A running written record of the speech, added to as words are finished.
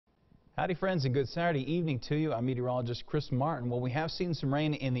Howdy friends and good Saturday evening to you. I'm meteorologist Chris Martin. Well, we have seen some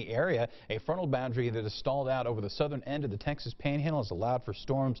rain in the area. A frontal boundary that has stalled out over the southern end of the Texas Panhandle has allowed for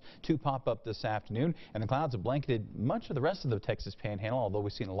storms to pop up this afternoon, and the clouds have blanketed much of the rest of the Texas Panhandle, although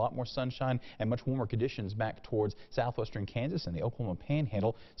we've seen a lot more sunshine and much warmer conditions back towards southwestern Kansas, and the Oklahoma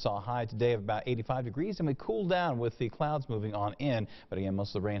Panhandle saw a high today of about 85 degrees, and we cooled down with the clouds moving on in. But again,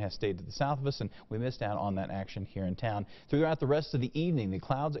 most of the rain has stayed to the south of us, and we missed out on that action here in town. Throughout the rest of the evening, the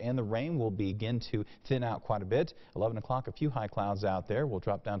clouds and the rain will begin to thin out quite a bit. 11 o'clock, a few high clouds out there. We'll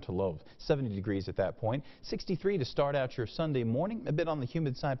drop down to low of 70 degrees at that point. 63 to start out your Sunday morning. A bit on the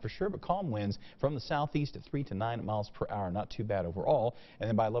humid side for sure, but calm winds from the southeast at 3 to 9 miles per hour. Not too bad overall. And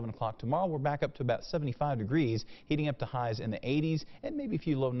then by 11 o'clock tomorrow, we're back up to about 75 degrees, heating up to highs in the 80s and maybe a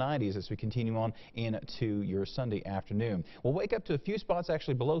few low 90s as we continue on into your Sunday afternoon. We'll wake up to a few spots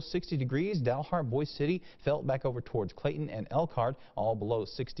actually below 60 degrees. Dalhart, Boise City, felt back over towards Clayton and Elkhart, all below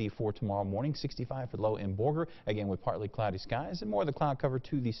 60 for tomorrow morning. 65 for the low in Borger, again with partly cloudy skies and more of the cloud cover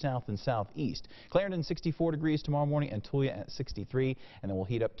to the south and southeast. Clarendon 64 degrees tomorrow morning, and Tulia at 63, and then we'll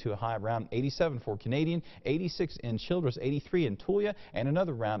heat up to a high around 87 for Canadian, 86 in Childress, 83 in Tulia, and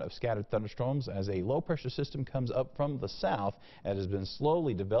another round of scattered thunderstorms as a low pressure system comes up from the south that has been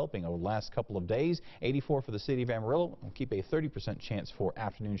slowly developing over the last couple of days. 84 for the city of Amarillo. We'll keep a 30% chance for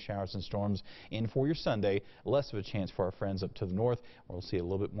afternoon showers and storms in for your Sunday. Less of a chance for our friends up to the north, where we'll see a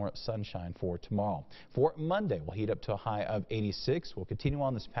little bit more sunshine for tomorrow. For Monday, we'll heat up to a high of 86. We'll continue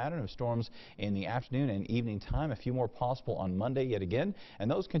on this pattern of storms in the afternoon and evening time. A few more possible on Monday yet again, and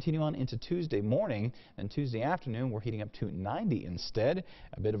those continue on into Tuesday morning. And Tuesday afternoon, we're heating up to 90 instead.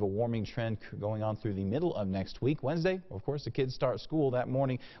 A bit of a warming trend going on through the middle of next week. Wednesday, of course, the kids start school that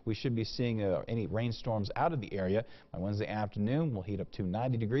morning. We should be seeing any rainstorms out of the area. By Wednesday afternoon, we'll heat up to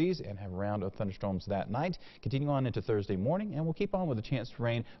 90 degrees and have a round of thunderstorms that night. Continue on into Thursday morning, and we'll keep on with a chance to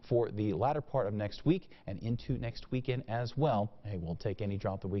rain for the latter part of next week and into next weekend as well. Hey, we'll take any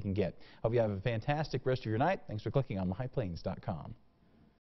drop that we can get. Hope you have a fantastic rest of your night. Thanks for clicking on myhighplains.com.